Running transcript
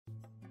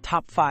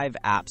top 5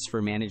 apps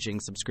for managing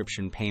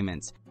subscription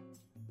payments.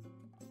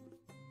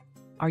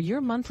 Are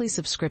your monthly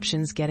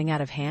subscriptions getting out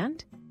of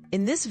hand?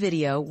 In this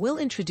video, we'll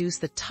introduce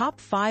the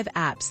top 5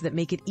 apps that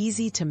make it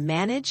easy to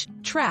manage,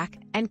 track,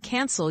 and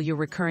cancel your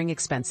recurring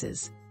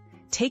expenses.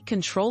 Take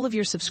control of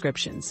your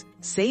subscriptions,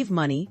 save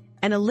money,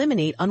 and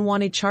eliminate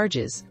unwanted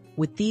charges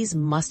with these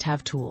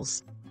must-have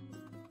tools.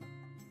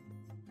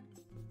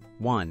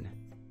 1.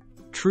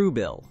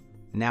 Truebill,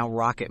 now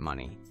Rocket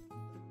Money.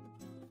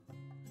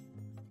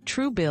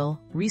 Truebill,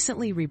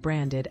 recently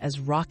rebranded as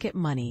Rocket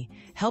Money,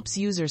 helps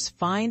users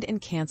find and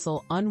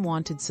cancel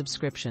unwanted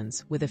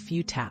subscriptions with a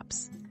few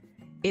taps.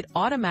 It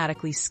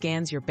automatically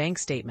scans your bank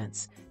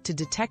statements to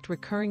detect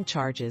recurring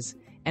charges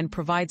and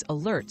provides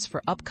alerts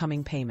for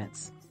upcoming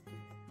payments.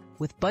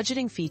 With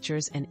budgeting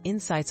features and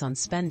insights on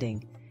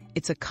spending,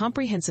 it's a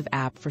comprehensive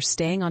app for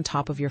staying on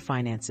top of your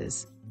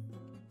finances.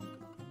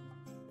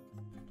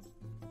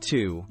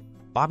 2.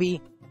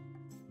 Bobby.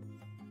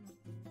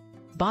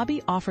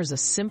 Bobby offers a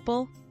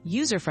simple,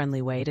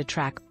 user-friendly way to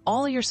track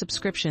all your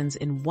subscriptions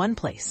in one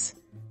place.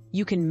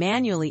 You can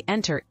manually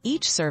enter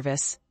each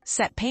service,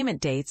 set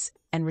payment dates,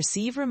 and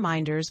receive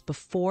reminders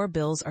before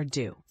bills are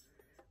due.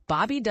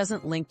 Bobby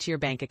doesn't link to your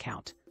bank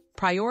account,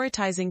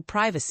 prioritizing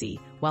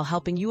privacy while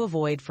helping you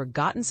avoid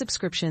forgotten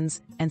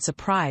subscriptions and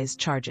surprise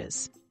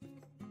charges.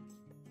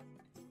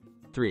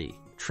 3.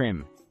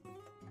 Trim.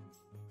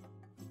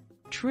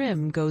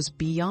 Trim goes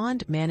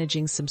beyond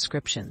managing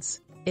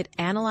subscriptions. It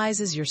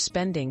analyzes your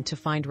spending to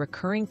find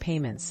recurring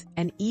payments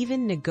and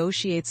even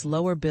negotiates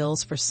lower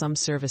bills for some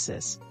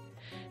services.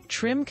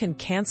 Trim can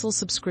cancel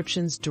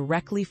subscriptions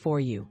directly for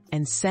you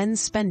and send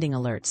spending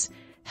alerts,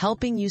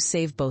 helping you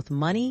save both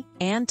money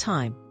and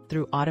time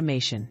through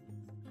automation.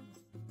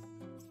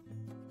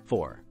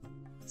 4.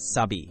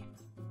 Subby.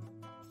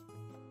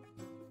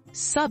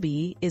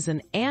 Subby is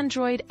an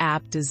Android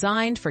app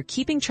designed for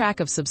keeping track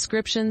of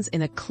subscriptions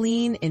in a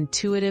clean,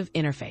 intuitive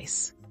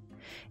interface.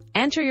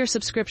 Enter your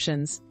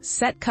subscriptions,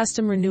 set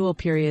custom renewal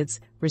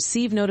periods,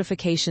 receive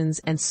notifications,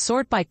 and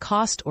sort by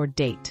cost or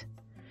date.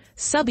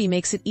 Subby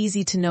makes it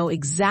easy to know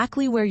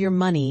exactly where your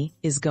money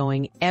is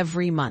going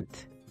every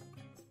month.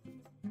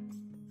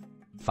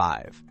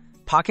 5.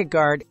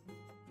 PocketGuard.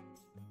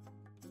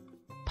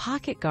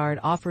 PocketGuard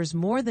offers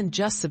more than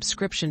just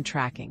subscription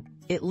tracking.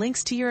 It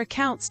links to your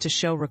accounts to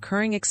show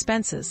recurring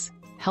expenses,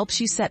 helps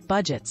you set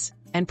budgets,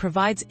 and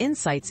provides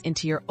insights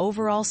into your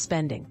overall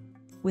spending.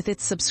 With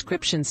its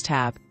Subscriptions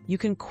tab, you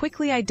can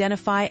quickly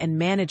identify and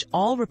manage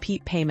all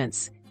repeat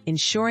payments,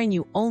 ensuring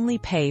you only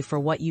pay for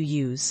what you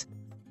use.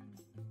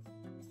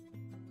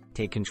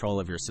 Take control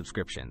of your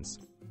subscriptions.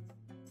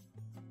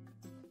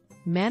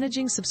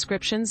 Managing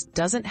subscriptions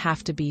doesn't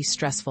have to be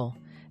stressful.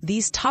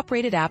 These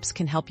top-rated apps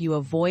can help you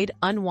avoid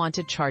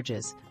unwanted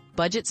charges,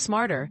 budget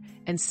smarter,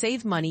 and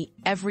save money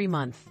every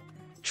month.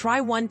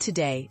 Try one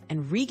today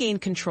and regain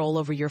control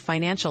over your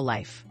financial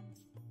life.